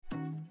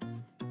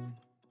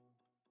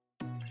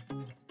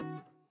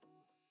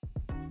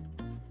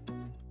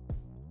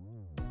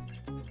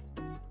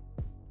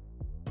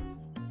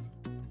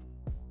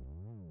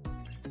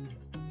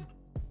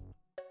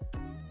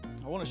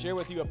I want to share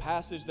with you a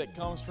passage that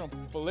comes from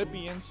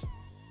Philippians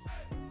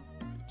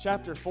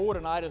chapter 4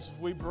 tonight as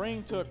we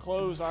bring to a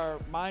close our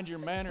Mind Your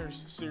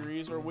Manners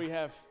series, where we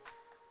have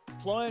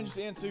plunged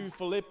into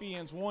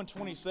Philippians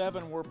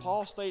 1:27, where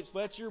Paul states,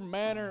 "Let your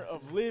manner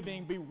of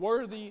living be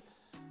worthy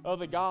of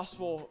the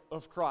gospel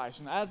of Christ."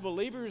 And as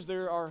believers,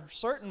 there are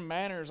certain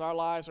manners our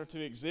lives are to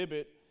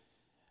exhibit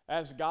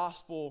as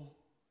gospel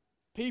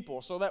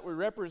people so that we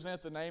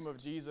represent the name of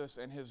Jesus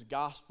and his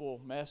gospel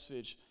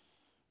message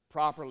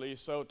properly.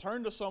 So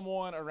turn to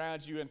someone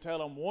around you and tell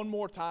them one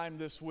more time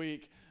this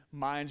week,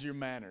 mind your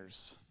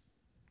manners.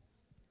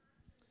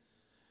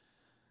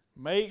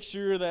 Make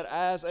sure that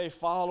as a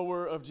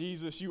follower of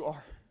Jesus, you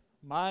are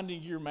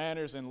minding your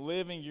manners and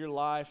living your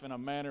life in a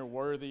manner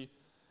worthy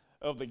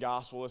of the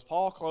gospel. As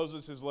Paul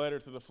closes his letter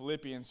to the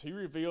Philippians, he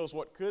reveals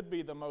what could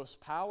be the most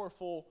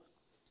powerful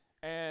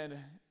and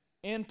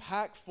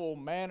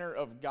impactful manner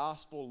of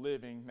gospel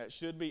living that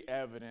should be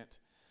evident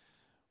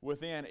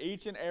within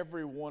each and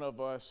every one of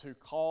us who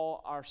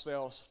call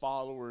ourselves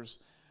followers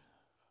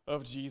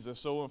of Jesus.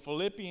 So in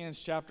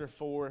Philippians chapter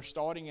 4,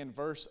 starting in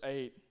verse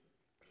 8,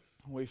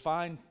 we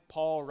find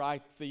Paul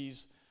write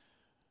these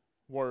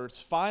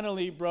words,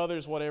 "Finally,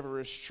 brothers,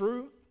 whatever is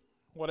true,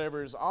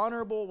 whatever is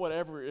honorable,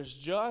 whatever is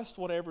just,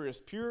 whatever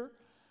is pure,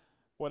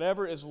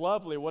 whatever is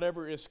lovely,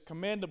 whatever is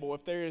commendable,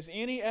 if there is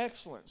any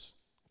excellence,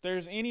 if there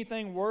is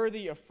anything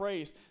worthy of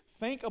praise,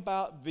 think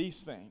about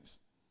these things.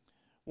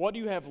 What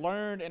you have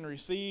learned and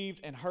received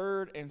and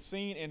heard and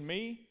seen in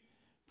me,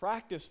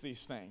 practice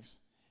these things,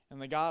 and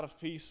the God of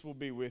peace will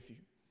be with you.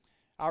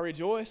 I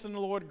rejoice in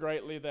the Lord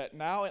greatly that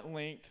now at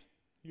length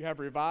you have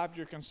revived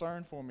your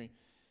concern for me.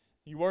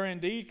 You were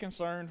indeed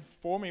concerned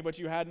for me, but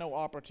you had no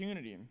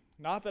opportunity.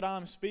 Not that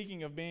I'm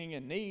speaking of being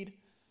in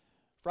need,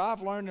 for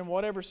I've learned in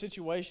whatever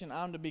situation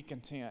I'm to be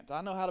content.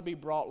 I know how to be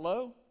brought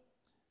low,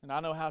 and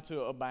I know how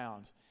to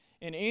abound.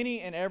 In any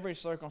and every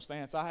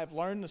circumstance, I have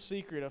learned the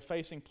secret of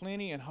facing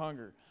plenty and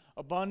hunger,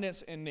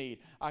 abundance and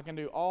need. I can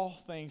do all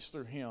things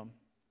through him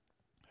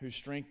who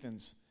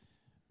strengthens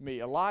me."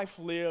 A life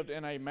lived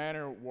in a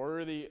manner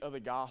worthy of the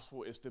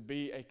gospel is to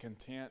be a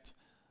content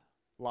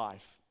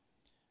life.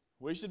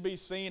 We should be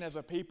seen as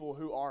a people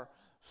who are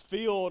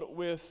filled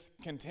with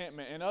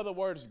contentment. In other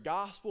words,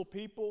 gospel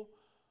people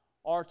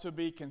are to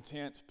be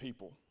content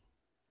people.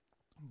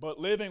 But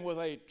living with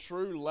a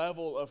true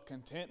level of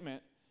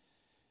contentment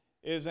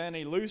is an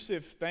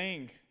elusive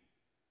thing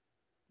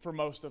for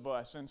most of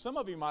us. And some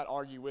of you might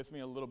argue with me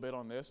a little bit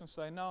on this and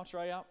say, "No,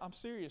 Trey, I'm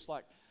serious.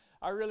 Like,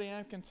 I really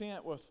am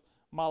content with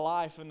my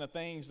life and the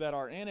things that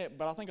are in it."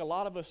 But I think a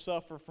lot of us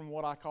suffer from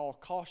what I call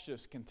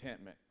cautious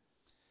contentment.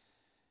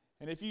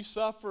 And if you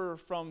suffer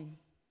from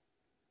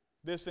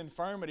this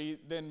infirmity,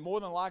 then more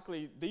than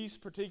likely these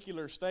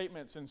particular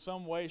statements in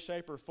some way,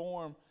 shape, or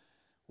form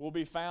will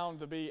be found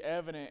to be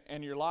evident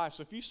in your life.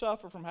 So if you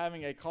suffer from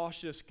having a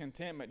cautious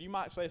contentment, you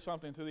might say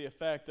something to the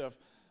effect of,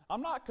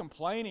 "I'm not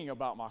complaining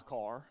about my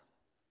car,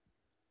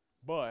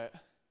 but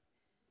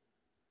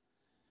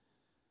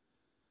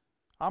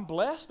I'm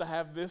blessed to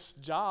have this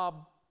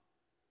job,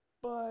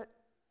 but..."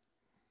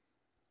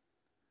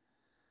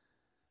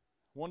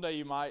 One day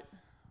you might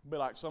be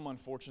like some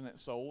unfortunate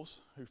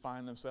souls who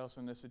find themselves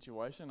in this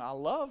situation. "I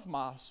love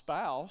my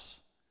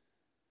spouse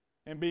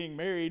and being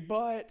married,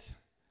 but..."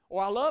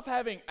 Or, "I love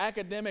having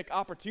academic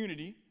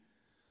opportunity,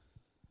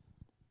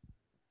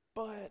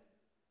 but..."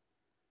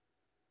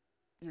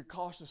 You're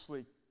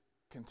cautiously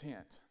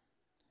content.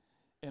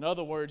 In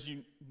other words,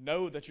 you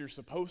know that you're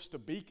supposed to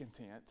be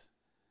content,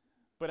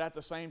 but at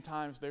the same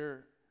time,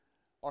 there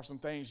are some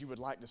things you would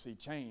like to see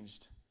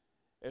changed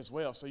as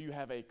well. So you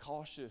have a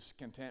cautious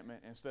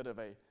contentment instead of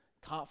a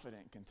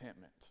confident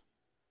contentment.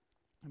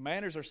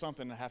 Manners are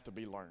something that have to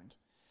be learned.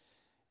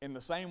 In the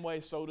same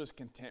way, so does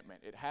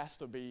contentment. It has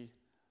to be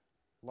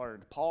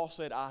learned. Paul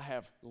said, "I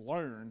have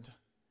learned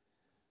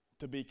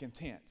to be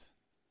content."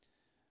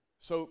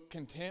 So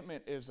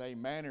contentment is a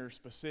manner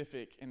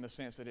specific in the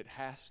sense that it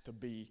has to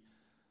be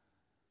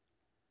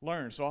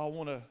learned. So I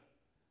want to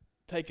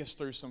take us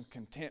through some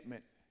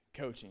contentment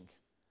coaching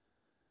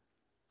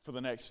for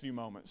the next few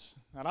moments.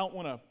 I don't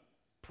want to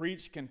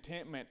preach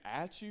contentment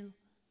at you,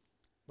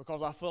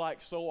 because I feel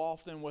like so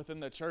often within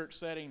the church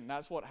setting,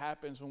 that's what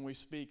happens when we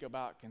speak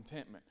about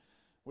contentment.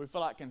 We feel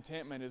like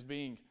contentment is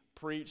being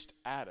preached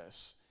at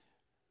us.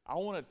 I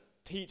want to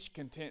teach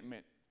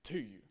contentment to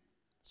you.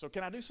 So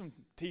can I do some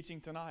teaching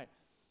tonight?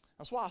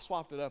 That's why I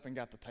swapped it up and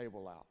got the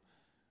table out.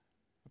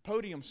 The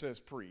podium says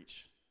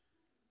preach.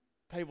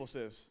 Table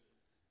says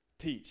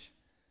teach.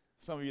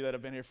 Some of you that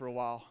have been here for a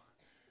while,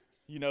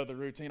 you know the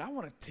routine. I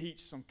want to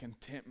teach some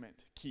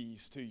contentment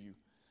keys to you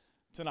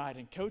tonight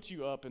and coach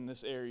you up in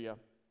this area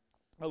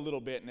a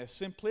little bit. And as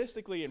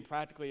simplistically and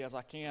practically as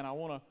I can, I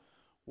want to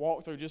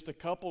walk through just a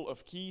couple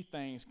of key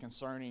things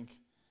concerning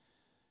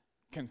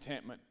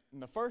contentment.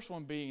 And the first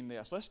one being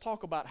this. Let's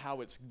talk about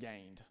how it's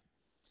gained.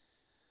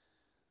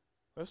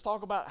 Let's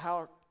talk about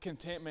how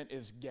contentment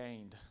is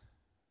gained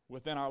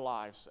within our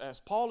lives. As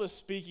Paul is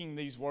speaking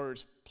these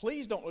words,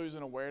 please don't lose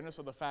an awareness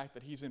of the fact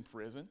that he's in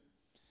prison.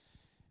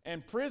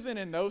 And prison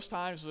in those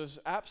times was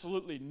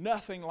absolutely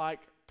nothing like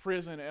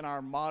prison in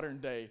our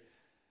modern day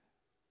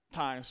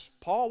times.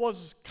 Paul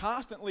was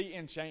constantly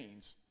in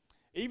chains.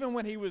 Even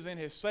when he was in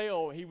his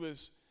cell, he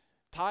was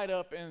tied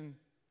up in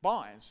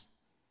bonds,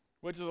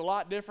 which is a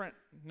lot different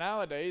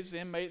nowadays.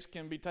 Inmates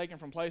can be taken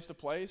from place to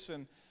place,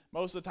 and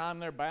most of the time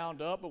they're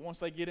bound up, but once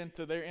they get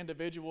into their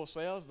individual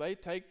cells, they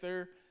take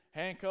their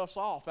handcuffs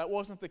off. That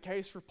wasn't the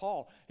case for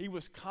Paul. He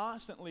was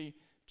constantly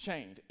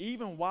chained,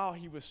 even while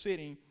he was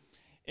sitting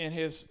in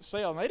his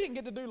cell. And they didn't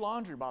get to do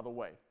laundry, by the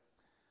way.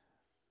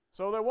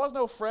 So there was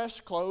no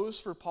fresh clothes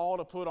for Paul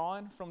to put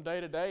on from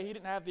day to day. He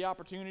didn't have the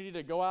opportunity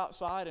to go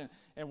outside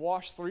and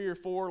wash 3 or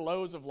 4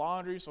 loads of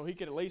laundry so he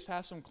could at least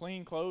have some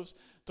clean clothes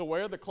to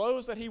wear. The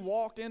clothes that he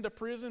walked into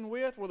prison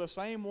with were the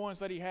same ones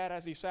that he had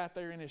as he sat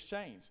there in his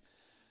chains.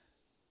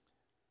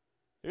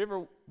 Have you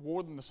ever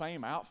worn the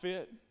same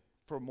outfit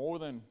for more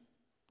than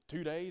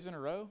 2 days in a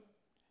row?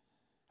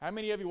 How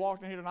many of you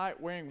walked in here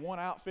tonight wearing one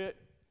outfit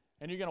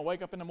and you're going to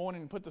wake up in the morning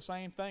and put the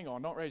same thing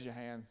on? Don't raise your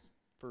hands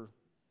for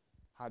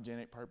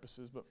hygienic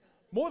purposes, but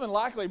more than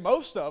likely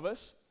most of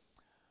us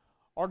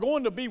are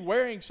going to be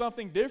wearing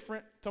something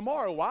different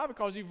tomorrow. Why?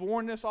 Because you've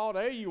worn this all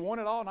day, you worn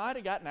it all night,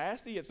 it got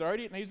nasty, it's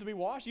dirty, it needs to be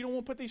washed. You don't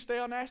want to put these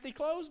stale, nasty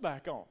clothes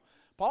back on.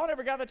 Paul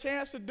never got the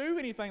chance to do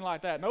anything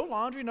like that. No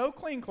laundry, no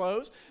clean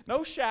clothes,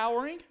 no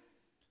showering.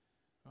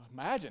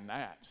 Imagine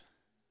that.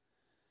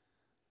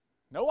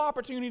 No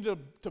opportunity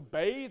to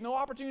bathe, no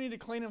opportunity to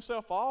clean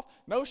himself off,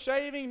 no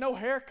shaving, no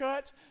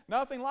haircuts,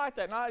 nothing like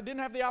that. Now, he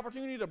didn't have the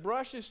opportunity to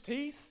brush his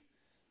teeth.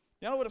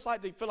 You know what it's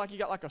like to feel like you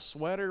got like a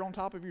sweater on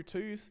top of your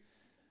tooth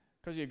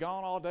because you're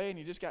gone all day and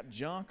you just got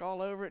junk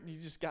all over it and you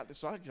just got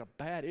this like a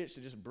bad itch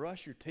to just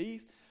brush your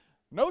teeth.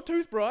 No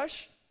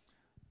toothbrush.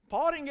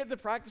 Paul didn't get to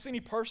practice any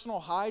personal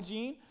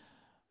hygiene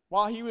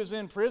while he was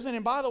in prison.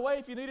 And by the way,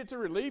 if you needed to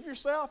relieve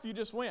yourself, you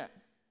just went.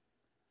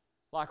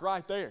 Like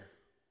right there.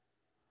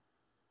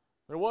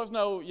 There was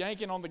no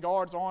yanking on the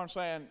guard's arm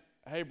saying,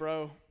 hey,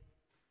 bro,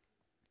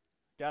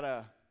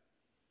 gotta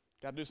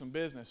do some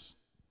business.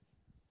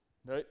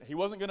 He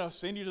wasn't going to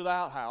send you to the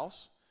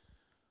outhouse.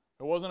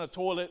 There wasn't a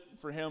toilet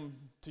for him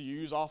to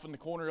use off in the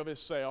corner of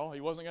his cell. He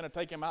wasn't going to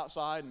take him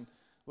outside and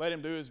let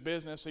him do his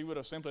business. He would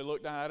have simply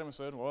looked down at him and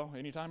said, well,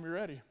 anytime you're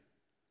ready.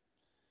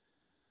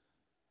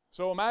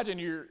 So imagine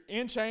you're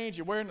in chains,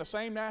 you're wearing the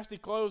same nasty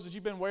clothes that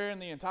you've been wearing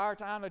the entire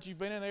time that you've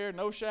been in there.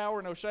 No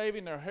shower, no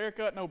shaving, no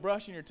haircut, no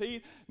brushing your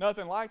teeth,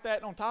 nothing like that.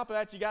 And on top of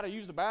that, you got to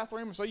use the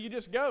bathroom, so you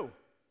just go.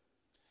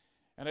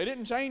 And they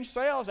didn't change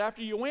cells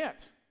after you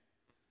went.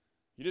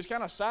 You just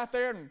kind of sat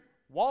there and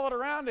wallowed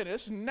around in it.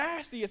 It's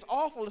nasty. It's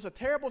awful. It's a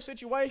terrible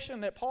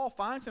situation that Paul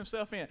finds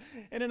himself in.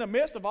 And in the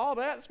midst of all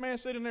that, this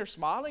man's sitting there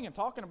smiling and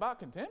talking about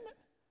contentment.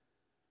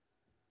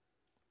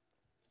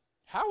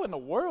 How in the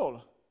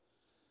world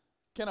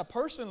can a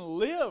person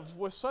live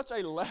with such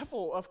a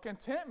level of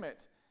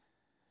contentment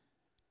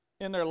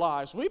in their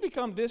lives? We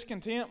become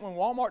discontent when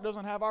Walmart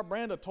doesn't have our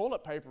brand of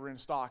toilet paper in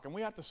stock and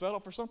we have to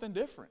settle for something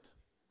different.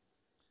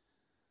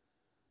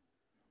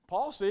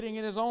 Paul's sitting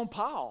in his own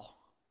pile.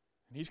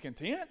 And he's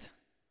content?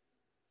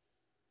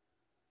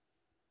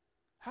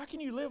 How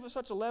can you live with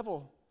such a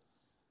level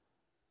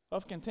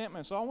of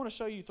contentment? So I want to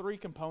show you 3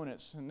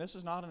 components, and this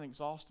is not an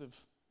exhaustive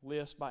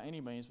list by any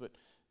means, but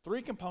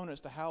 3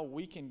 components to how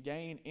we can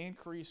gain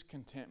increased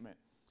contentment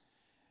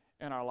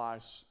in our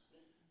lives.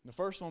 The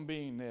first one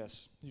being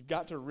this: you've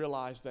got to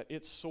realize that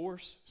it's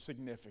source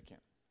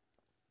significant.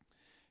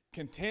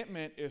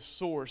 Contentment is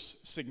source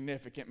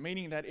significant,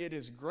 meaning that it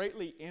is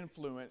greatly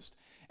influenced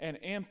and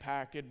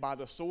impacted by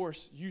the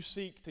source you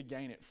seek to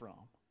gain it from.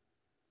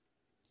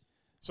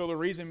 So the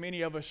reason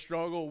many of us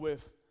struggle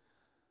with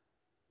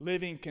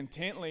living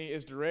contently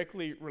is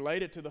directly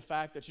related to the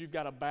fact that you've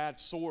got a bad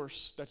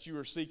source that you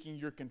are seeking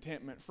your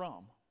contentment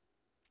from.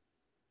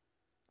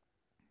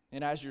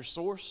 And as your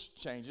source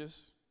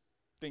changes,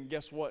 then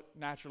guess what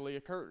naturally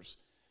occurs?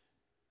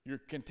 Your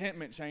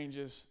contentment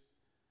changes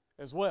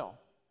as well.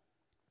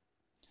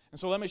 And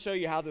so let me show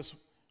you how this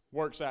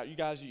works out. You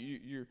guys,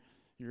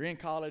 you're in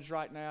college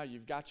right now.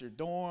 You've got your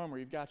dorm or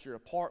you've got your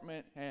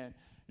apartment, and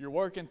you're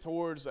working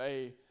towards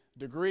a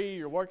degree.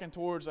 You're working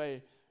towards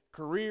a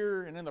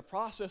career, and in the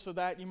process of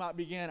that, you might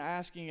begin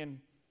asking and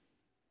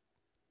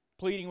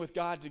pleading with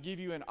God to give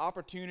you an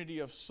opportunity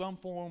of some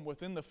form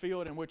within the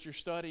field in which you're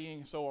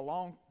studying. So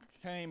along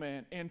came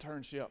an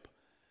internship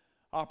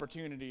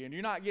opportunity, and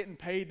you're not getting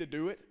paid to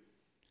do it,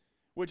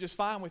 which is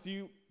fine with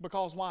you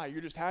because why?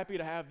 You're just happy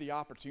to have the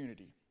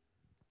opportunity.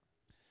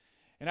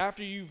 And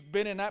after you've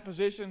been in that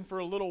position for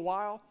a little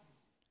while,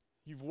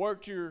 you've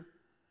worked your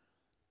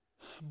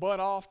butt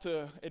off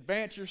to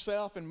advance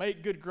yourself and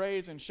make good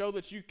grades and show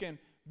that you can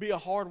be a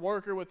hard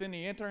worker within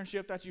the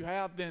internship that you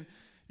have, then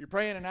you're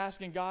praying and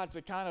asking God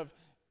to kind of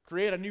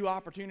create a new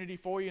opportunity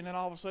for you, and then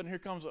all of a sudden here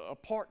comes a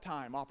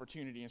part-time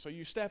opportunity. And so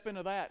you step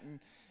into that, and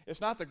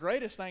it's not the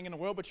greatest thing in the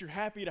world, but you're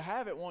happy to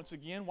have it once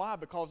again. Why?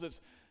 Because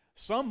it's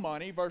some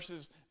money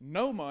versus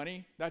no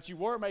money that you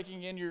were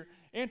making in your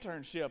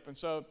internship. And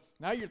so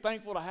now you're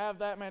thankful to have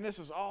that. Man, this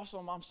is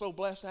awesome. I'm so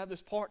blessed to have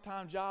this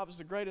part-time job. It's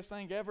the greatest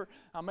thing ever.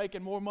 I'm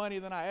making more money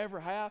than I ever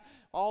have.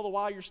 All the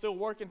while you're still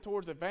working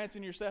towards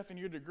advancing yourself in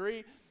your degree.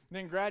 And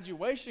then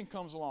graduation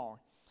comes along.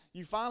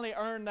 You finally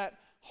earn that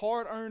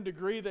hard-earned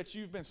degree that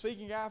you've been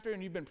seeking after,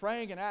 and you've been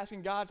praying and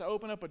asking God to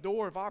open up a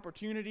door of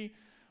opportunity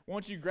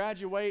once you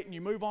graduate and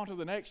you move on to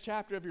the next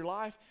chapter of your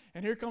life.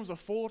 And here comes a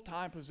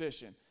full-time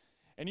position.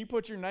 And you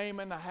put your name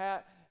in the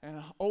hat,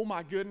 and oh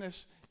my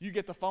goodness, you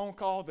get the phone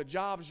call, the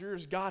job's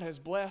yours, God has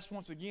blessed.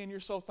 Once again, you're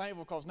so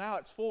thankful because now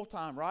it's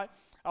full-time, right?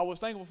 I was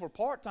thankful for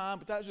part-time,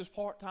 but that was just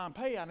part-time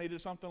pay. I needed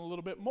something a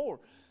little bit more.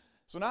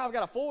 So now I've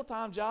got a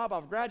full-time job.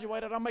 I've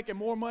graduated. I'm making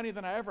more money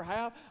than I ever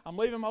have. I'm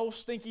leaving my old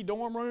stinky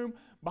dorm room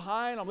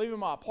behind. I'm leaving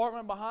my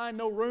apartment behind,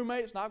 no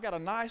roommates. Now I've got a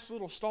nice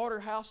little starter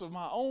house of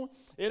my own.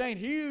 It ain't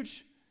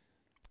huge,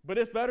 but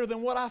it's better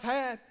than what I've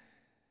had.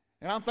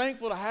 And I'm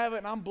thankful to have it,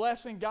 and I'm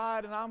blessing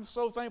God, and I'm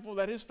so thankful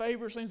that His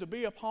favor seems to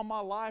be upon my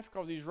life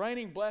because He's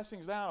raining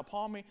blessings down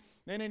upon me.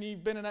 And then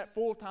you've been in that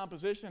full-time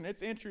position.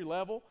 It's entry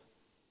level.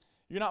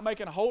 You're not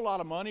making a whole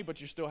lot of money,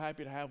 but you're still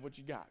happy to have what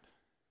you got.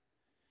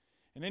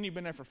 And then you've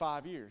been there for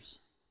 5 years.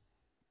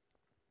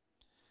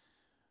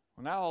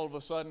 Well, now all of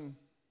a sudden,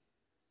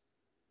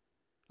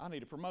 I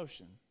need a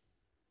promotion.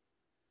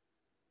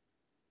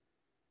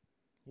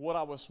 What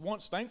I was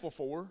once thankful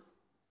for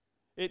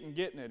isn't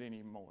getting it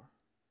anymore.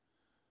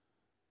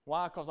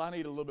 Why? Because I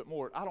need a little bit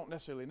more. I don't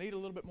necessarily need a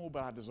little bit more,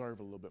 but I deserve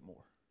a little bit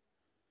more.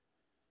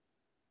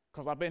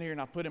 Because I've been here and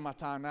I've put in my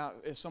time now.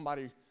 If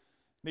somebody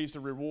needs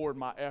to reward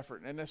my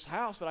effort. And this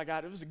house that I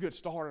got, it was a good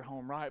starter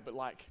home, right? But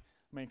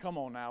come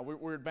on now.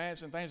 We're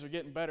advancing. Things are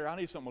getting better. I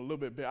need something a little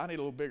bit bigger. I need a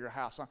little bigger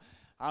house.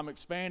 I'm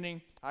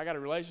expanding. I got a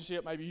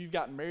relationship. Maybe you've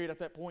gotten married at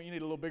that point. You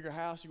need a little bigger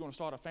house. You're going to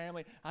start a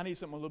family. I need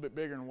something a little bit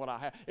bigger than what I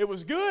have. It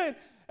was good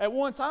at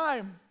one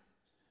time,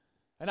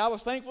 and I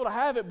was thankful to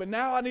have it, but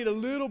now I need a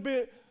little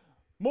bit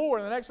more.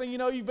 And the next thing you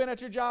know, you've been at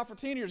your job for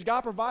 10 years.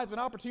 God provides an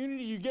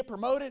opportunity. You get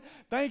promoted.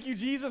 Thank you,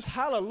 Jesus.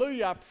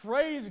 Hallelujah. I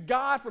praise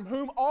God from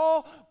whom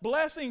all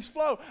blessings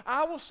flow.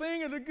 I will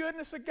sing of the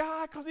goodness of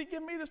God because He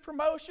gave me this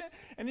promotion.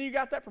 And then you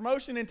got that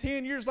promotion, and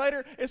 10 years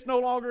later, it's no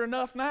longer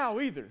enough now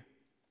either.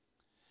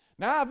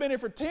 Now I've been here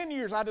for 10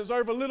 years. I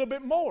deserve a little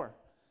bit more.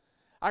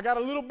 I got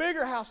a little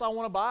bigger house I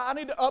want to buy. I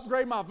need to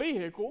upgrade my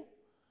vehicle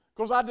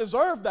because I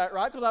deserve that,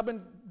 right? Because I've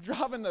been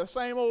driving the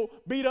same old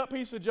beat-up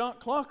piece of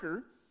junk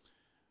clunker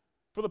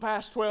for the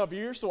past 12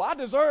 years, so I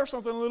deserve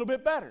something a little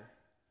bit better.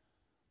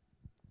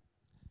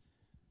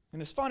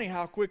 And it's funny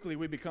how quickly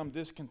we become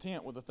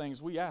discontent with the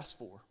things we ask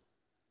for.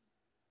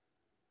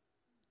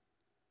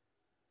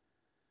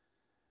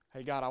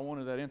 Hey, God, I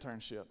wanted that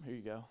internship. Here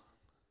you go.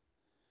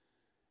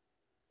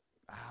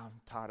 I'm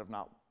tired of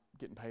not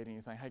getting paid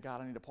anything. Hey,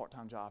 God, I need a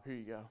part-time job. Here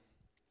you go.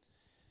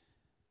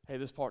 Hey,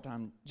 this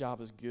part-time job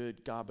is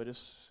good, God, but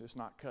it's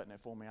not cutting it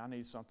for me. I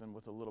need something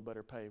with a little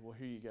better pay. Well,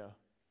 here you go.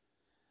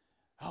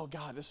 Oh,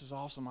 God, this is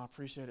awesome. I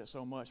appreciate it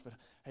so much. But,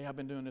 hey, I've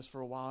been doing this for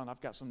a while, and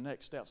I've got some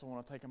next steps I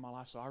want to take in my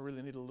life, so I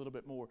really need a little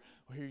bit more.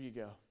 Well, here you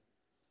go.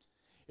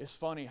 It's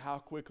funny how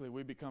quickly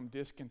we become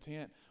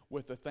discontent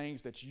with the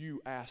things that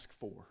you ask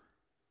for.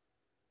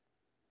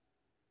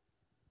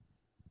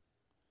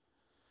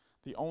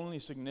 The only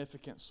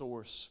significant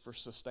source for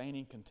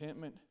sustaining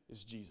contentment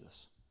is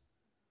Jesus.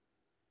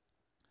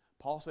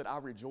 Paul said, I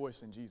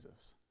rejoice in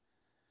Jesus.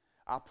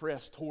 I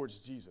press towards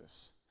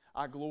Jesus.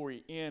 I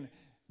glory in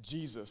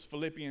Jesus.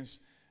 Philippians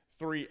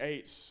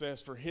 3:8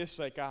 says, for His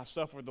sake I have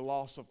suffered the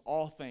loss of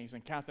all things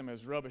and count them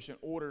as rubbish in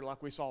order,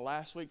 like we saw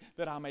last week,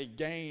 that I may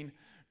gain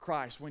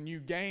Christ. When you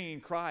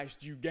gain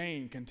Christ, you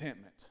gain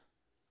contentment.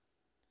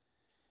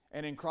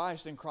 And in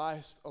Christ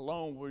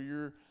alone, will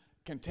your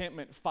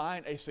contentment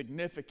find a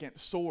significant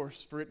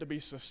source for it to be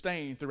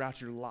sustained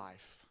throughout your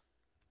life.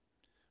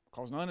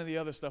 Because none of the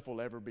other stuff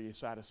will ever be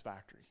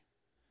satisfactory.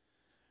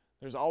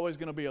 There's always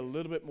going to be a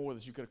little bit more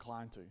that you could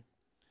climb to.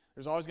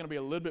 There's always going to be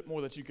a little bit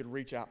more that you could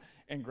reach out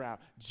and grab.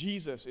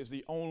 Jesus is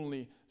the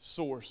only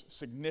source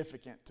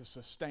significant to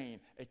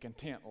sustain a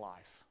content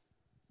life.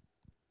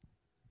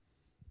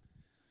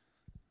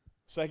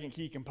 Second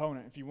key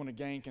component, if you want to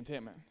gain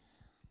contentment,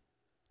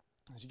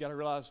 is you got to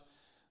realize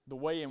the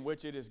way in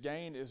which it is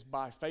gained is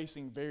by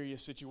facing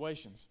various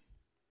situations.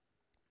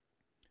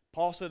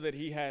 Paul said that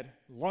he had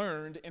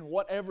learned in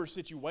whatever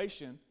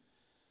situation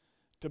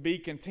to be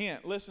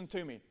content. Listen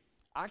to me.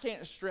 I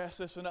can't stress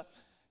this enough.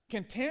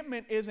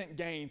 Contentment isn't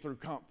gained through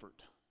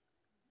comfort.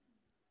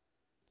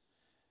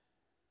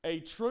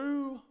 A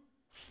true,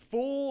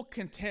 full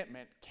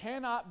contentment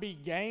cannot be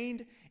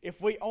gained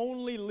if we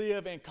only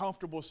live in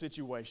comfortable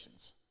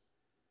situations.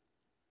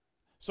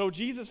 So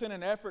Jesus, in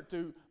an effort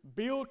to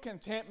build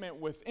contentment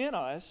within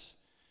us,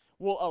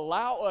 will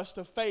allow us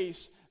to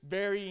face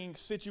varying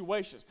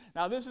situations.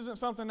 Now, this isn't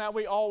something that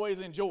we always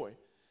enjoy.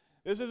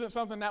 This isn't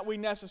something that we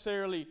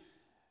necessarily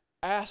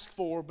ask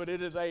for, but it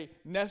is a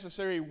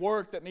necessary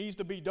work that needs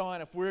to be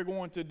done if we're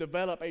going to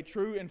develop a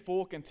true and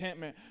full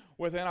contentment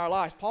within our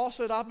lives. Paul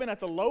said, I've been at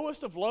the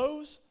lowest of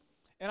lows,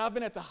 and I've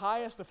been at the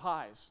highest of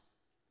highs.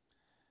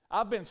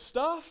 I've been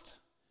stuffed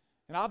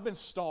and I've been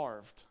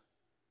starved.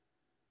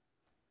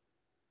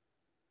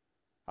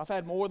 I've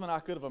had more than I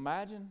could have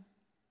imagined,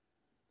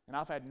 and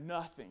I've had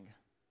nothing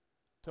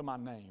to my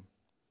name.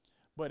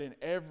 But in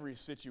every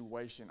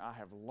situation, I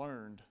have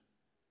learned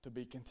to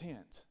be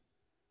content.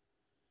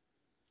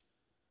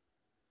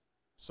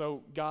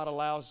 So God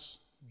allows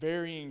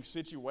varying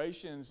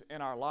situations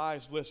in our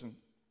lives. Listen,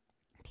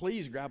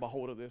 please grab a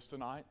hold of this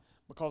tonight,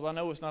 because I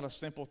know it's not a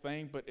simple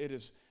thing, but it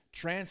is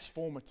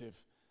transformative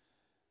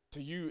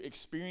to you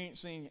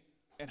experiencing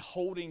and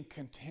holding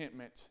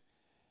contentment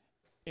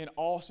in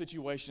all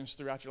situations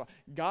throughout your life.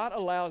 God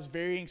allows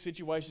varying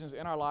situations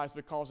in our lives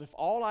because if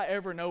all I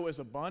ever know is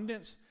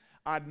abundance,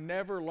 I'd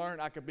never learn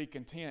I could be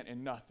content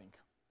in nothing.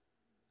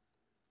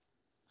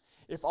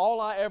 If all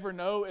I ever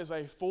know is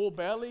a full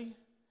belly,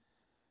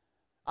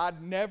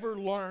 I'd never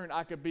learn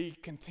I could be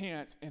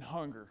content in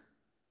hunger.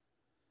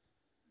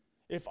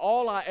 If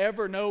all I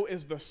ever know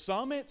is the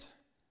summit,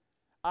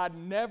 I'd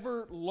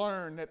never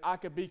learn that I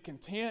could be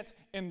content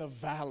in the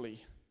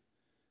valley.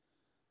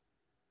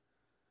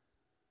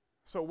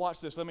 So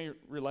watch this. Let me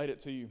relate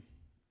it to you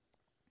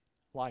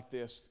like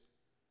this,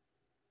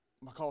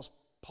 because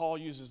Paul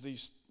uses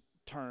these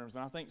terms,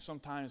 and I think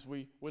sometimes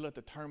we let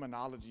the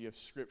terminology of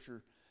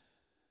Scripture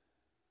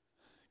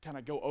kind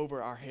of go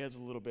over our heads a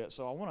little bit.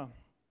 So I want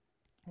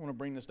to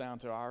bring this down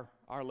to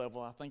our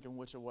level, I think in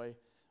which a way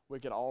we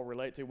could all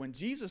relate to. When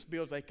Jesus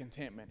builds a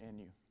contentment in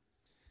you,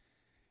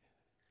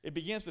 it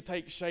begins to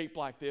take shape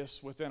like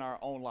this within our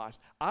own lives.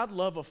 I'd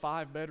love a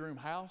 5-bedroom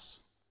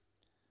house,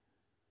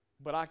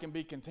 but I can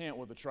be content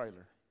with a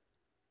trailer.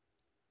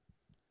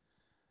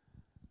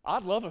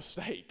 I'd love a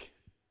steak,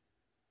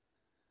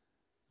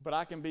 but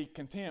I can be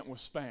content with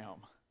Spam.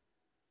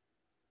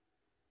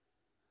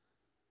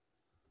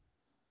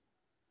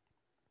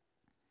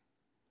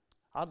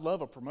 I'd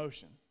love a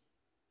promotion,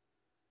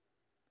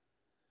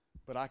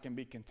 but I can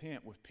be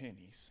content with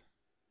pennies.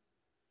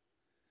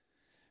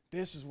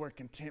 This is where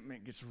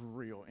contentment gets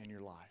real in your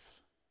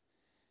life.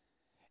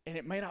 And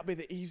it may not be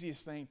the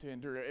easiest thing to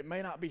endure. It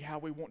may not be how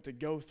we want to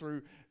go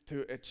through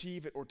to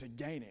achieve it or to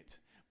gain it.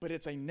 But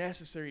it's a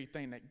necessary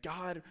thing that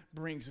God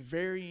brings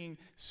varying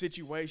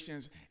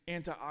situations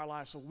into our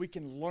lives so we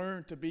can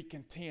learn to be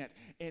content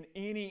in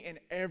any and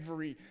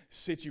every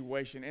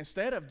situation.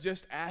 Instead of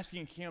just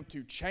asking Him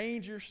to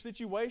change your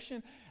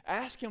situation,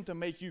 ask Him to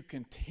make you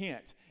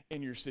content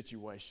in your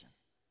situation.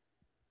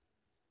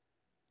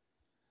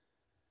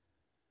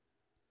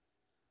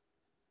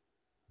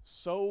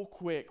 So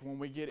quick when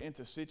we get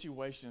into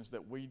situations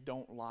that we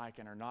don't like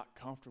and are not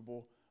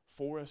comfortable,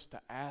 for us to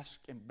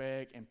ask and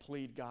beg and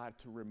plead God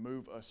to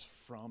remove us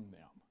from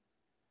them.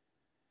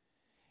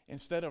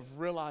 Instead of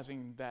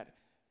realizing that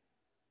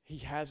He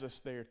has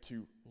us there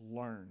to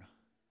learn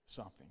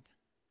something.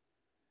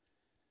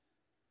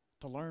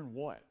 To learn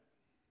what?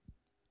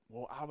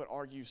 Well, I would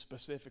argue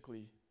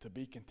specifically to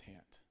be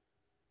content.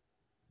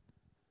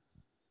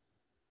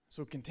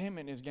 So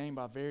contentment is gained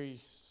by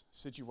various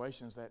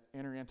situations that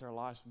enter into our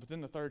lives. But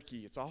then the third key,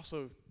 it's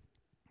also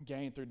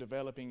gained through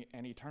developing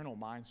an eternal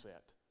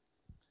mindset.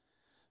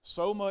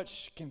 So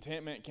much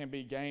contentment can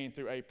be gained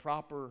through a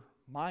proper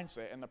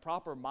mindset. And the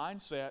proper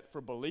mindset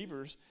for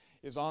believers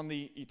is on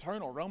the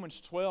eternal.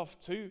 Romans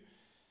 12:2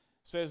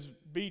 says,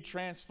 be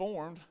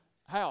transformed.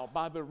 How?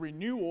 By the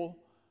renewal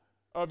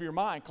of your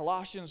mind.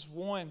 Colossians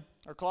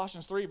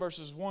 3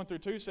 verses 1 through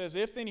 2 says,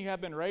 if then you have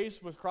been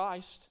raised with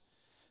Christ,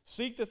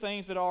 seek the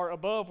things that are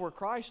above where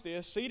Christ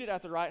is, seated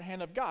at the right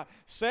hand of God.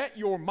 Set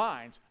your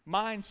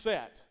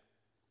mindset,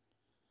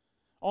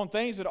 on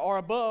things that are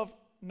above,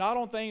 not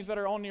on things that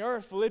are on the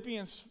earth.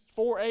 Philippians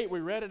 4:8, we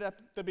read it at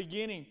the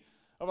beginning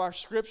of our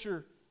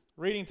scripture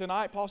reading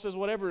tonight. Paul says,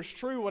 whatever is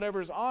true, whatever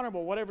is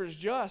honorable, whatever is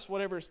just,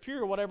 whatever is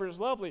pure, whatever is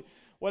lovely,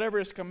 whatever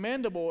is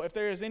commendable, if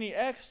there is any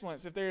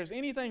excellence, if there is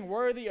anything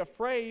worthy of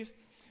praise,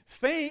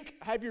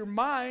 have your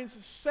minds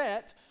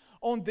set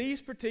on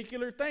these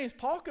particular things.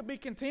 Paul could be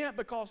content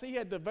because he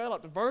had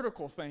developed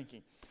vertical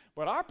thinking.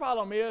 But our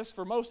problem is,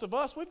 for most of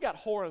us, we've got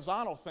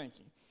horizontal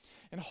thinking.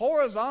 And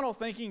horizontal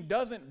thinking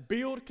doesn't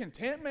build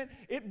contentment,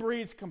 it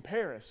breeds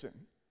comparison.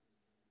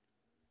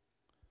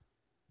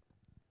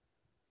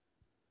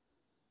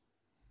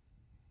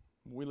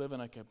 We live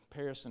in a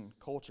comparison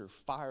culture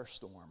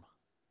firestorm.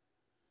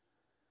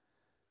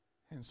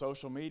 And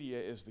social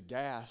media is the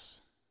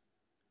gas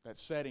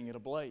that's setting it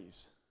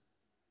ablaze.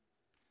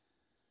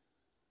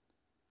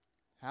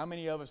 How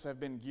many of us have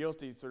been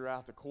guilty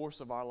throughout the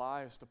course of our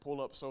lives to pull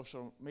up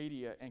social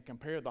media and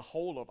compare the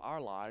whole of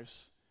our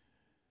lives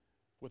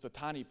with a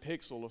tiny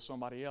pixel of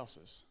somebody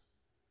else's?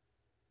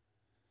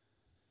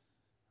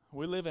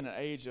 We live in an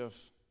age of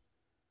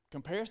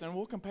comparison, and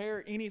we'll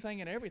compare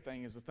anything and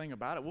everything is the thing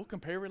about it. We'll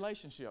compare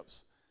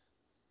relationships.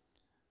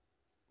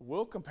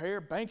 We'll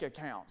compare bank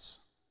accounts.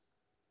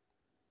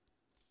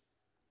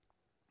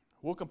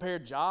 We'll compare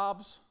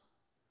jobs.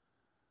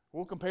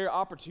 We'll compare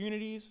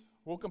opportunities.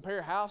 We'll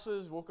compare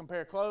houses, we'll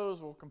compare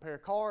clothes, we'll compare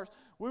cars.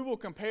 We will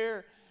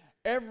compare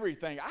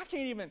everything.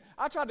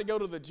 I tried to go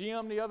to the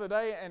gym the other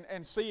day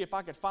and see if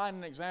I could find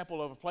an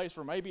example of a place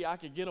where maybe I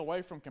could get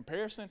away from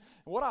comparison.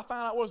 And what I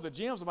found out was the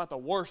gym's about the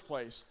worst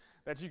place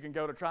that you can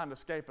go to try and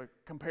escape a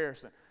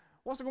comparison.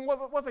 What's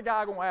a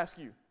guy going to ask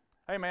you?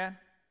 Hey, man,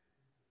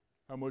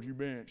 how much you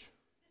bench?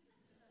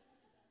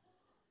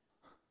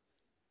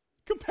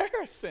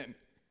 Comparison.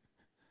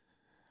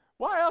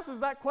 Why else is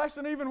that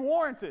question even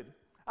warranted?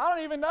 I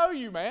don't even know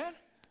you, man.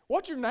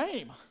 What's your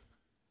name?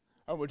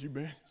 How much you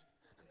bench?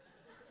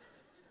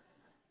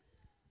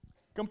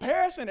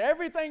 Comparison.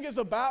 Everything is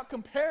about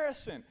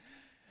comparison.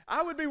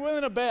 I would be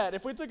willing to bet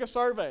if we took a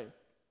survey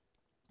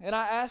and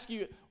I ask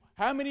you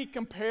how many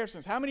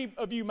comparisons, how many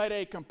of you made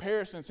a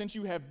comparison since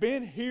you have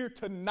been here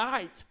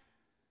tonight?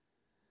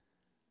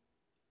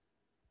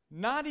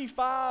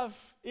 95,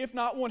 if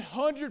not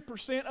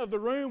 100% of the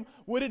room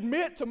would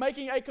admit to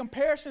making a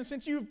comparison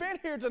since you've been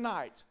here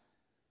tonight.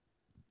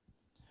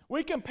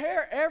 We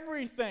compare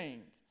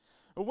everything.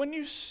 But when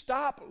you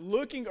stop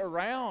looking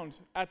around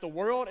at the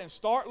world and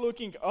start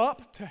looking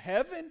up to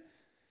heaven,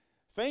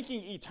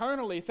 thinking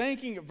eternally,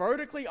 thinking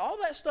vertically, all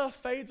that stuff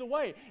fades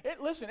away.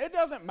 Listen, it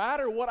doesn't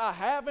matter what I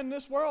have in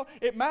this world.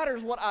 It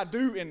matters what I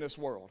do in this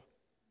world.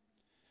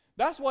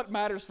 That's what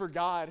matters for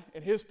God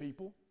and His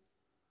people.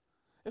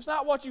 It's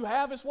not what you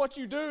have, it's what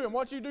you do, and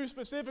what you do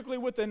specifically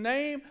with the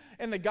name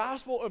and the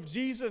gospel of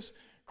Jesus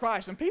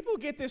Christ. And people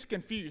get this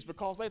confused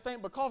because they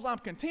think because I'm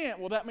content,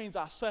 well, that means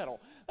I settle.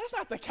 That's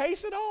not the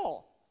case at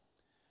all.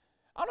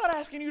 I'm not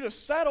asking you to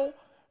settle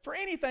for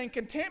anything.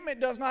 Contentment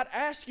does not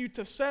ask you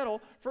to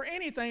settle for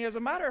anything. As a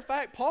matter of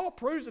fact, Paul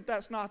proves that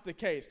that's not the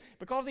case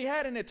because he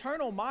had an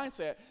eternal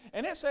mindset,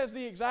 and it says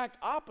the exact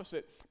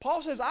opposite.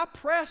 Paul says, I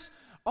press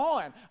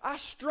on, I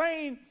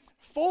strain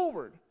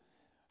forward.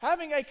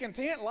 Having a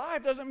content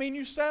life doesn't mean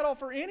you settle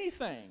for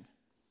anything.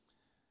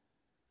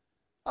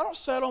 I don't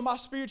settle in my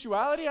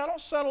spirituality. I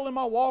don't settle in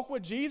my walk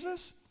with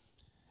Jesus.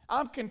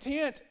 I'm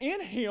content in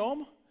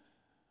Him,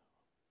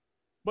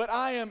 but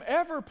I am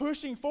ever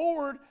pushing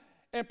forward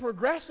and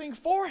progressing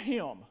for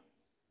Him.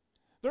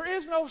 There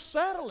is no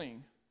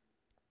settling.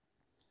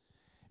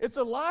 It's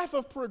a life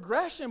of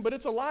progression, but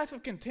it's a life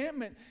of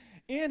contentment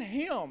in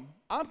Him.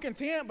 I'm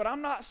content, but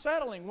I'm not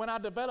settling when I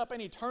develop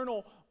an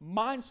eternal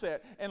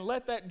mindset and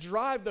let that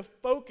drive the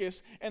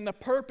focus and the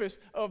purpose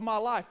of my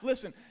life.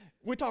 Listen,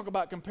 we talk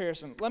about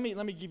comparison. Let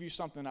me give you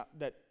something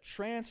that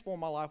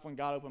transformed my life when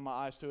God opened my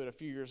eyes to it a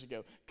few years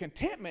ago.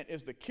 Contentment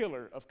is the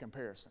killer of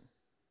comparison.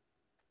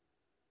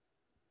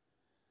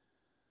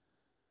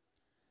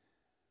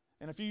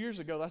 And a few years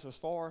ago, that's as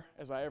far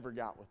as I ever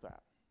got with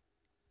that.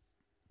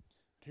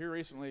 Here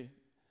recently,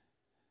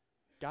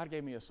 God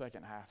gave me a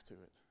second half to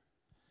it.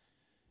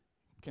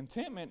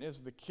 Contentment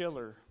is the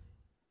killer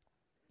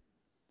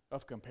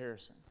of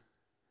comparison,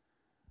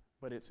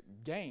 but it's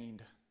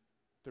gained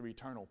through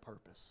eternal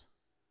purpose.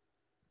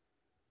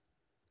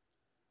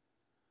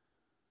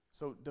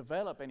 So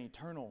develop an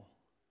eternal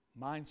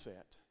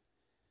mindset,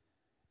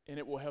 and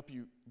it will help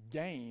you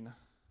gain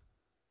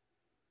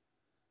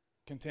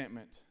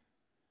contentment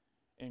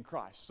in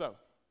Christ. So,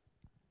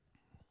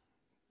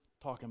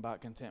 talking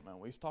about contentment,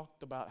 we've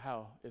talked about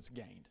how it's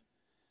gained.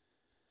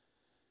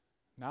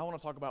 Now I want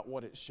to talk about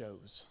what it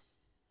shows.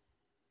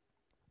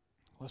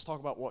 Let's talk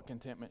about what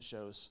contentment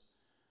shows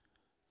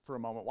for a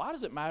moment. Why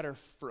does it matter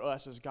for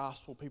us as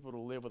gospel people to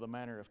live with a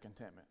manner of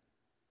contentment?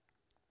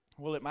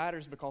 Well, it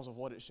matters because of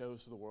what it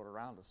shows to the world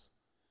around us.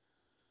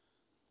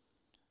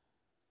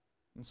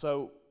 And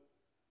so,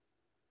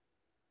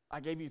 I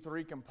gave you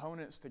 3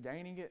 components to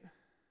gaining it.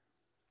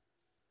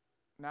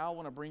 Now I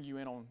want to bring you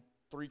in on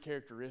 3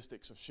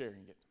 characteristics of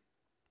sharing it.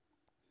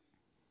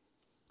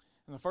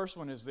 And the first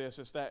one is this,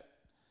 it's that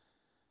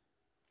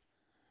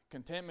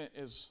contentment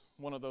is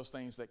one of those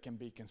things that can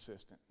be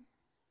consistent.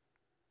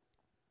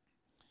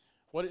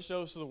 What it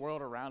shows to the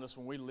world around us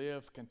when we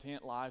live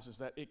content lives is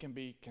that it can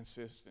be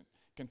consistent.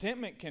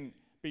 Contentment can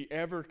be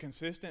ever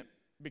consistent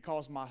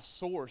because my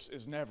source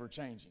is never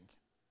changing.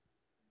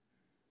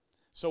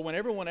 So when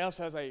everyone else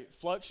has a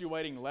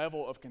fluctuating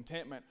level of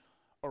contentment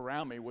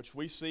around me, which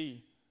we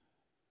see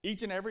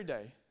each and every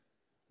day,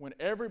 when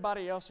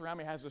everybody else around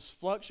me has this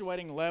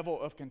fluctuating level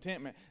of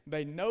contentment,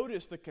 they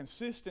notice the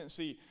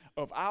consistency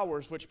of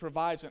ours, which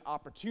provides an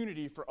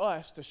opportunity for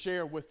us to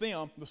share with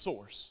them the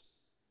source.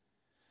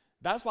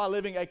 That's why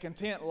living a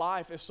content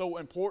life is so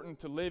important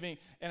to living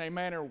in a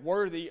manner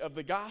worthy of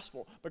the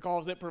gospel,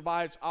 because it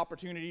provides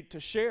opportunity to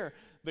share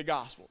the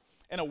gospel.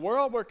 In a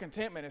world where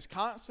contentment is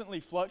constantly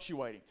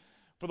fluctuating,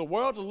 for the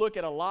world to look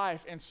at a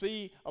life and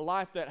see a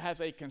life that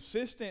has a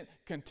consistent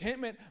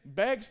contentment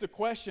begs the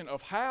question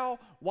of how,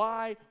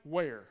 why,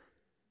 where,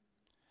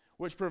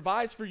 which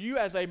provides for you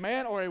as a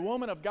man or a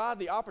woman of God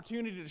the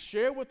opportunity to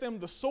share with them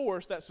the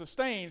source that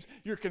sustains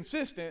your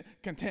consistent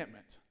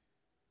contentment.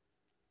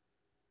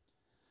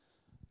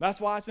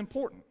 That's why it's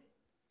important,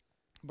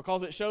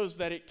 because it shows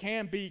that it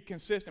can be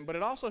consistent, but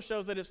it also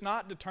shows that it's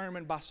not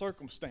determined by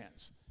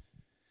circumstance.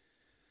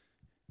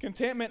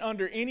 Contentment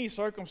under any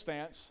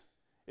circumstance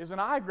is an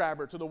eye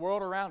grabber to the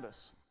world around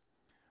us.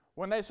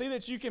 When they see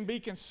that you can be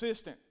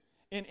consistent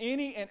in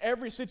any and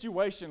every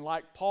situation,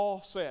 like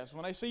Paul says,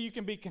 when they see you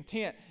can be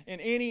content in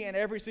any and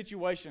every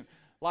situation,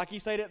 like he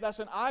said, that's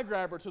an eye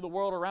grabber to the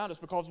world around us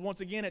because,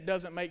 once again, it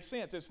doesn't make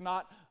sense. It's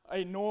not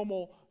a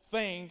normal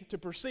thing to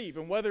perceive.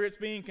 And whether it's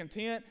being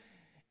content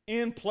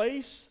in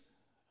place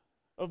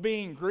of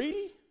being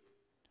greedy,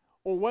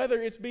 or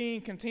whether it's being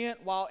content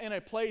while in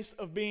a place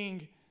of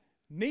being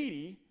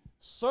needy,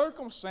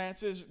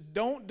 circumstances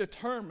don't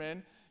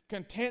determine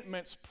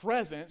contentment's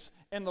presence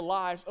in the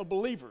lives of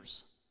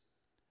believers.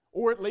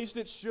 Or at least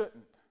it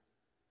shouldn't.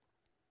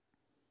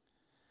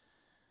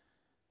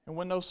 And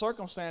when those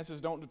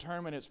circumstances don't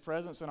determine its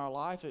presence in our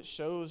life, it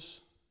shows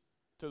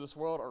to this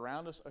world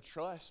around us a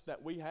trust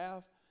that we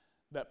have,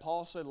 that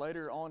Paul said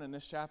later on in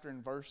this chapter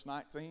in verse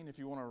 19, if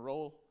you want to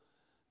roll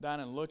down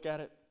and look at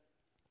it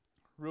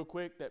real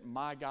quick, that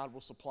my God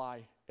will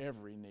supply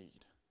every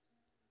need.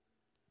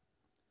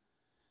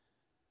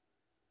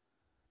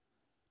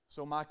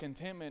 So my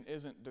contentment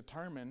isn't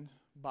determined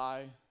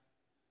by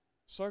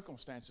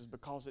circumstances,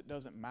 because it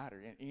doesn't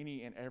matter. In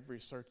any and every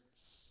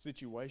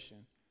situation,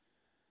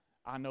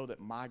 I know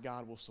that my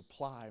God will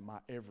supply my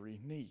every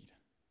need.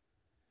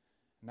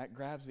 And that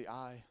grabs the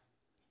eye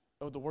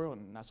of the world,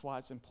 and that's why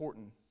it's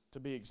important to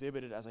be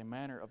exhibited as a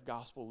manner of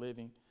gospel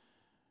living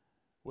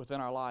within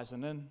our lives.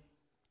 And then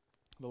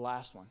the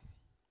last one.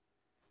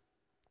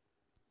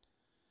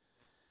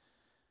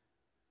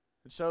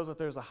 It shows that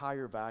there's a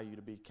higher value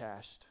to be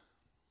cast.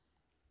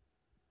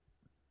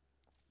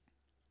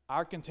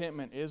 Our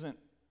contentment isn't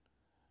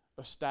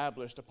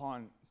established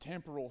upon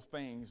temporal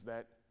things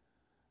that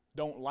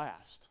don't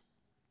last.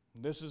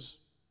 This is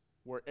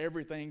where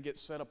everything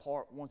gets set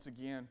apart once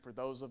again for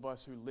those of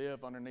us who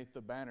live underneath the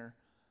banner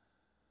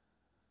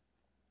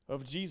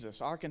of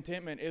Jesus. Our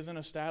contentment isn't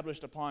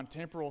established upon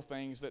temporal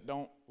things that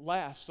don't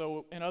last.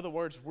 So, in other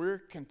words, we're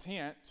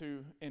content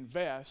to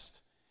invest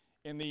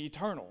in the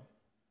eternal.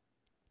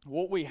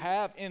 What we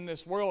have in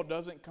this world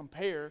doesn't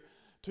compare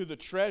to the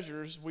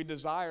treasures we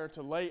desire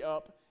to lay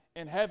up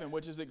in heaven,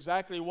 which is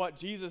exactly what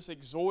Jesus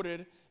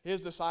exhorted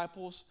his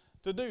disciples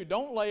to do.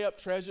 Don't lay up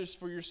treasures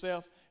for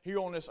yourself here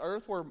on this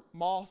earth where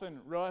moth and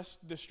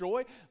rust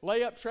destroy.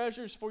 Lay up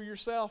treasures for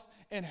yourself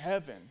in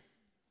heaven,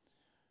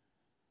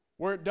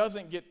 where it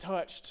doesn't get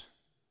touched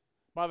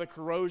by the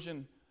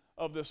corrosion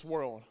of this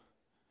world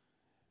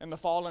and the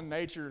fallen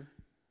nature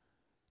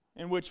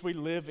in which we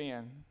live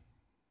in.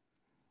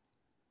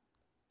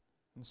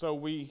 And so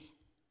we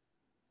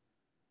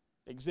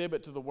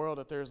exhibit to the world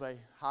that there's a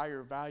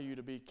higher value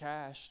to be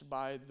cast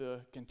by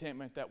the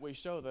contentment that we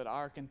show, that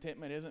our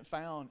contentment isn't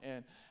found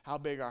in how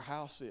big our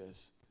house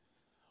is,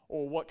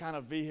 or what kind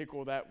of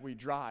vehicle that we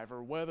drive,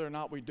 or whether or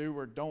not we do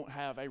or don't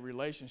have a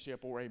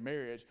relationship or a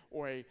marriage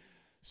or a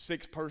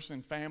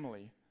 6-person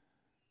family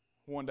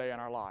one day in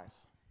our life.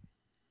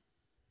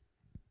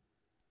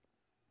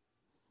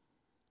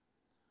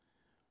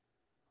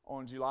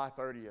 On July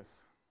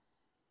 30th,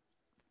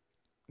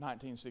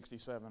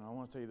 1967. I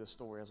want to tell you this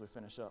story as we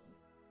finish up.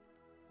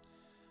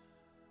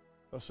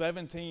 A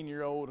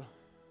 17-year-old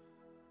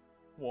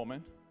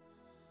woman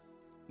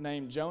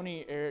named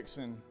Joni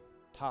Eareckson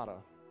Tada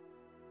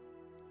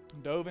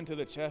dove into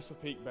the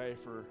Chesapeake Bay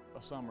for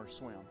a summer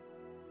swim.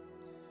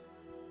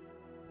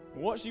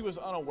 What she was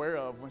unaware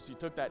of when she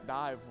took that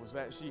dive was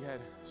that she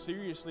had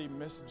seriously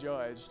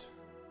misjudged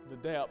the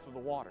depth of the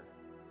water.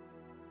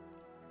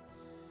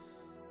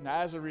 And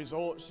as a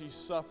result, she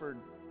suffered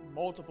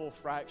multiple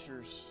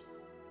fractures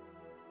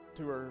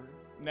to her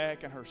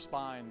neck and her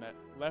spine that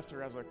left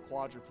her as a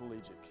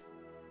quadriplegic.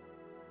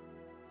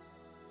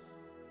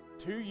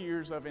 2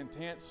 years of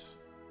intense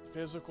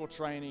physical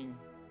training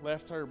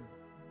left her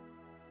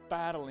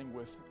battling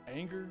with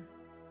anger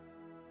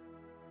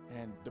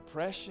and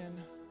depression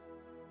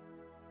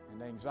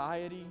and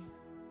anxiety,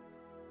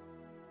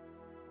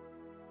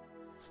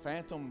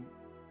 phantom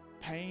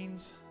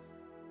pains.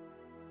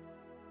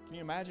 Can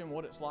you imagine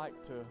what it's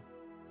like to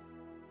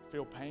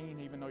feel pain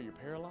even though you're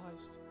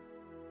paralyzed?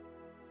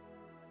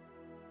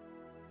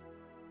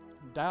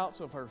 Doubts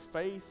of her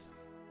faith,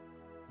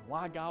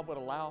 why God would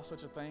allow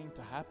such a thing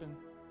to happen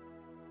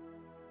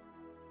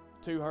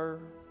to her.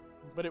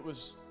 But it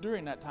was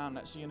during that time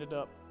that she ended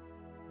up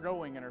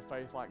growing in her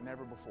faith like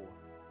never before.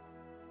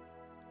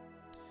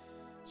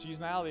 She's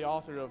now the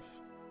author of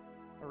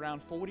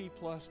around 40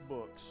 plus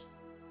books,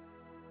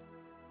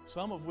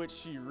 some of which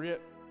she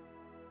writ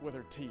with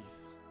her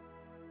teeth.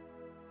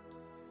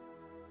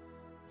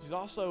 She's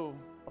also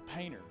a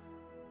painter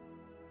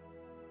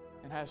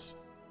and has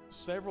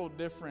several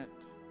different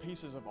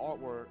pieces of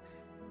artwork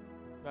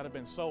that have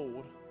been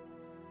sold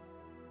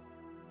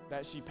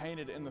that she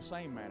painted in the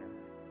same manner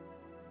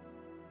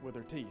with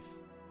her teeth.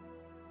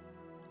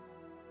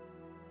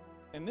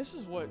 And this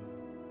is what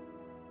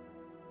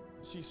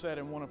she said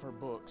in one of her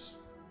books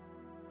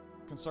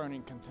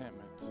concerning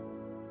contentment.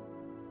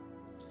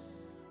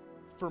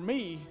 For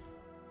me,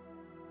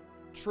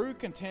 true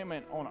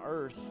contentment on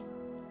earth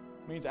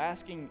means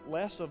asking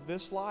less of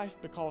this life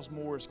because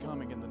more is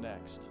coming in the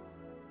next.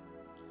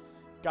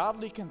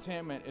 Godly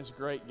contentment is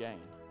great gain,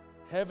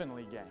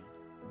 heavenly gain.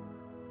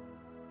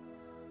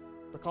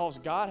 because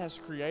God has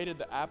created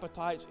the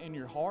appetites in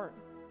your heart,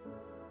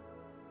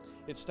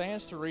 it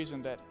stands to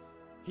reason that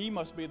He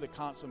must be the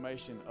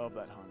consummation of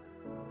that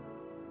hunger.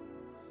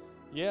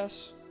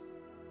 Yes,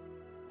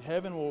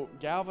 heaven will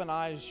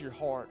galvanize your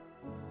heart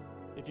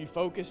if you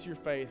focus your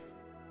faith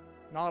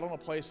not on a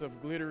place of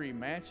glittery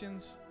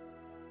mansions,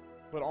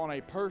 but on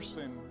a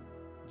person,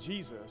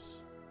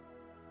 Jesus,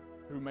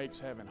 who makes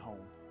heaven home.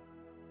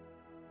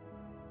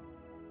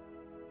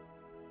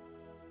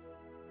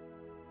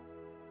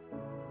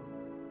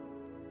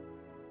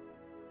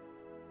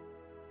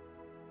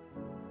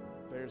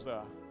 There's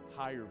a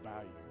higher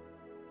value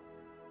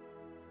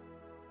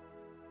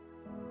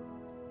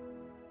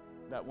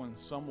that when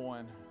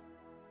someone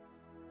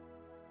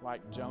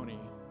like Joni,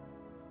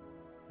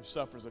 who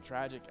suffers a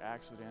tragic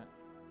accident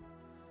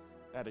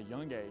at a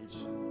young age,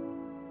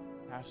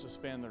 has to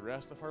spend the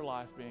rest of her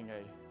life being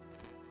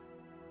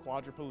a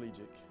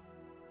quadriplegic,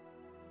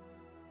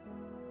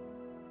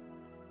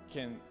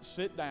 can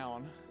sit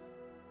down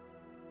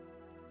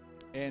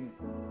and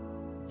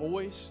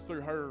voice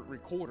through her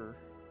recorder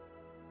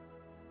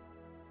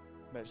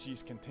that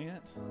she's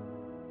content.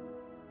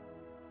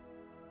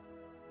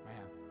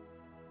 Man,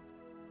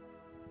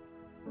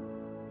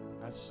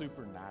 that's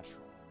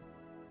supernatural.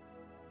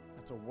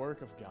 That's a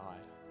work of God.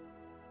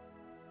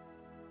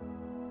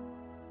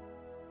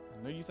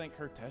 And do you think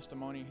her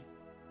testimony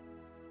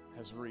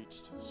has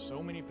reached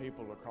so many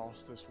people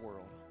across this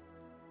world?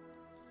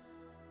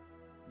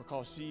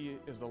 Because she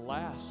is the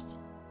last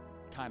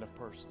kind of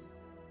person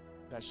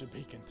that should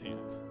be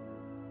content.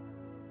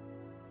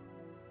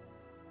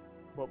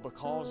 But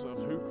because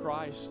of who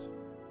Christ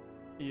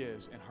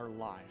is in her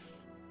life,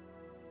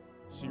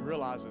 she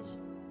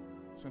realizes,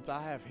 since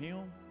I have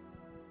Him,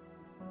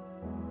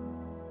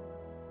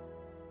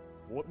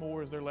 what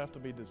more is there left to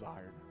be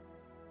desired?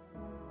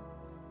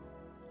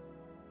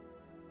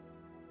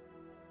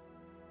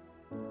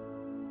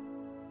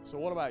 So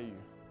what about you?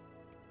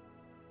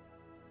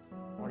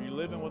 Are you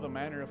living with a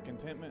manner of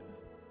contentment?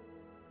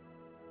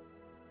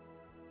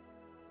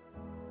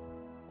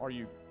 Are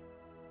you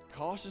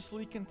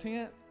cautiously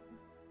content?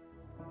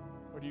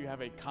 Or do you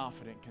have a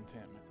confident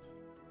contentment?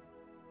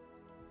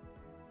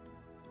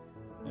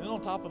 And then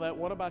on top of that,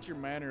 what about your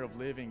manner of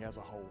living as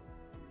a whole?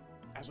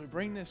 As we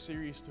bring this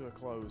series to a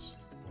close,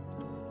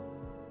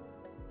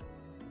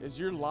 is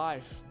your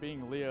life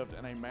being lived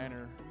in a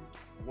manner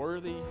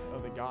worthy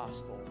of the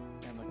gospel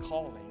and the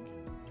calling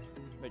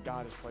that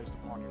God has placed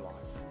upon your life?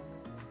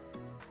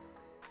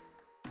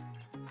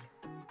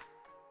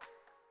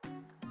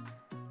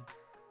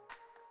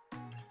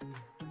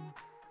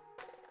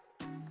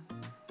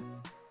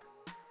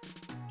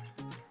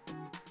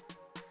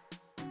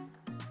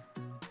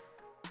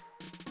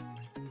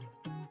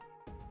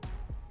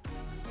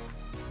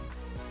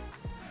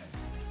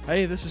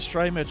 Hey, this is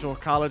Trey Mitchell,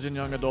 college and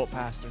young adult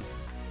pastor.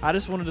 I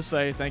just wanted to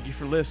say thank you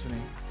for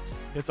listening.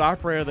 It's our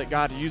prayer that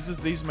God uses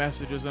these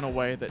messages in a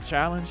way that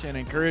challenge and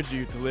encourage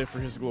you to live for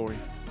His glory.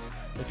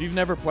 If you've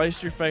never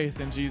placed your faith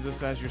in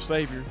Jesus as your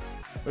Savior,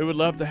 we would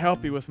love to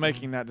help you with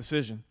making that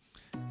decision.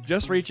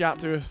 Just reach out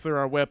to us through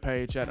our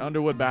webpage at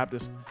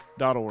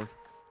underwoodbaptist.org.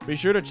 Be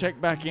sure to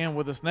check back in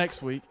with us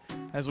next week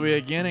as we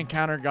again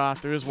encounter God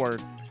through His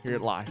Word here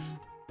at Life.